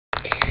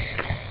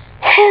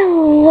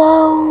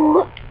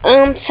Hello.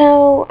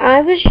 So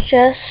I was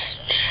just,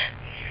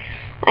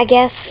 I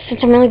guess,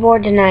 since I'm really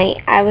bored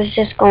tonight, I was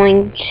just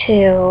going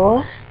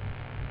to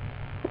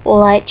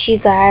let you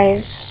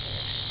guys,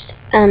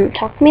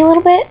 talk to me a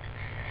little bit.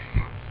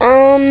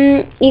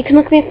 You can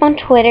look me up on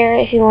Twitter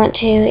if you want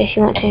to, you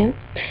can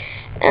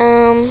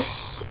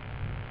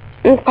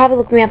probably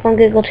look me up on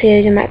Google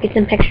too, there might be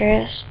some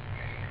pictures.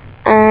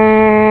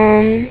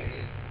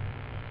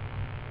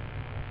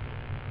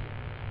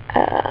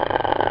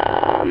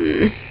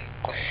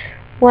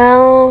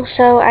 Well,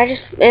 so I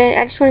just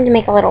wanted to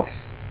make a little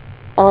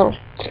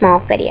small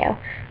video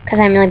because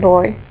I'm really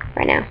bored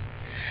right now.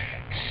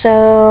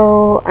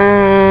 So,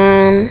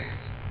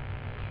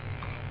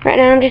 right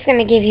now I'm just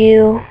gonna give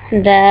you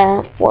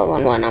the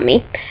 411 on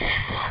me.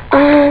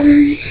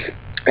 I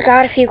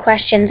got a few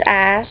questions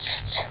asked.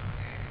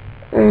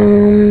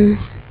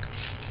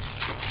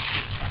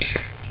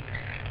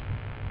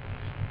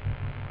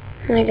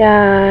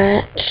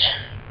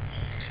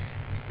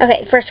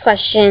 Okay, first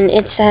question,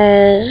 it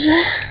says,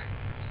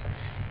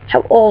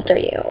 how old are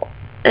you?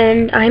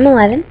 And I'm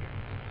 11.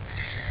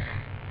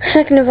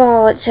 Second of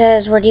all, it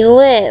says, where do you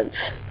live?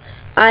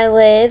 I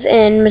live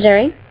in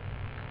Missouri.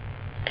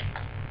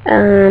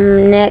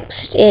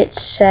 Next it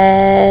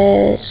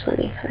says, let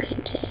me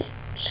find it.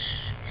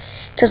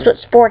 It says, what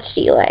sports do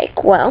you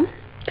like? Well,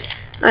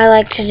 I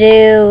like to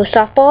do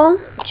softball,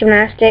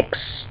 gymnastics,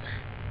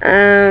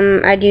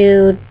 I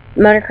do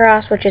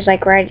motocross, which is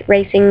like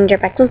racing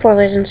dirt bikes and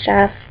four-wheelers and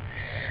stuff.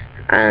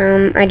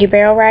 I do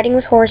barrel riding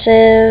with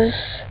horses,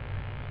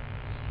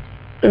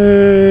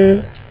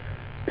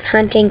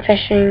 hunting,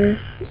 fishing,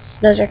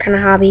 those are kind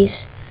of hobbies.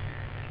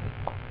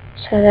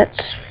 So that's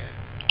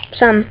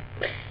some.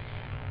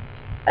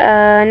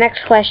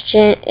 Next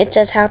question, it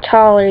says, how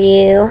tall are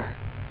you?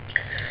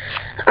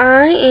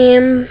 I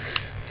am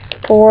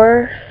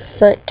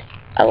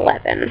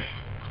 4'11",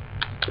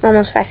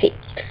 almost 5 feet.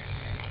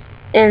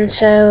 And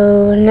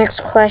so, next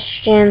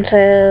question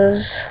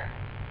says,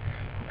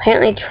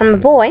 apparently it's from a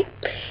boy.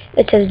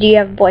 It says, do you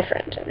have a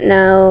boyfriend?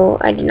 No,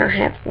 I do not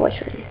have a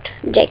boyfriend.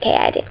 JK,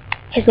 I do.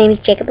 His name is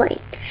Jacob Lane.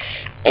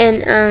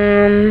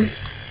 And,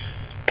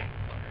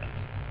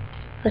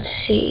 let's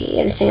see,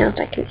 anything else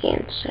I can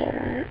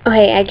answer? Oh,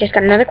 hey, I just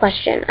got another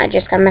question. I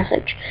just got a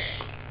message.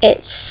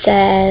 It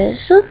says,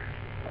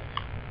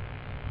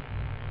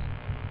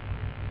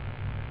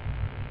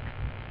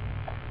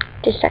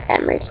 just a second,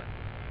 I'm reading.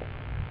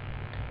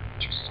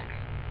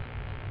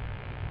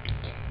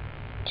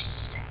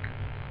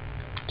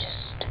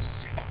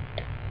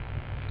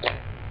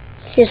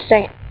 Just a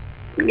second.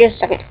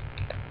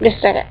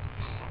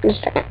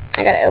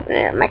 I gotta open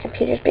it up. My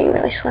computer's being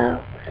really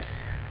slow.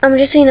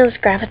 Just so you know, the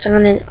graphics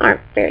on it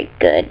aren't very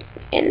good,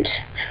 and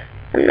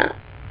I'm not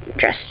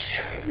dressed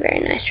very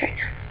nice right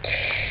now.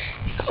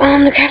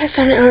 The graphics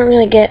on it aren't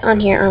really good.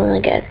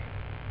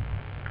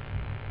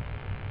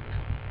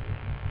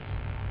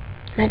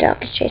 My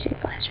dog is chasing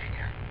flies right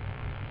now.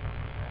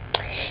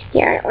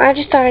 Yeah, I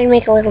just thought I'd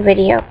make a little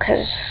video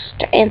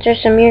to answer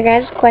some of your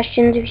guys'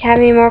 questions. If you have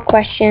any more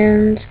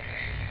questions,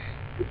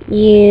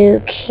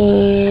 you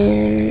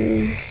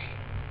can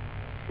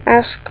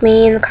ask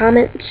me in the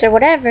comments or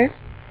whatever.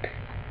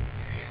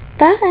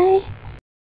 Bye.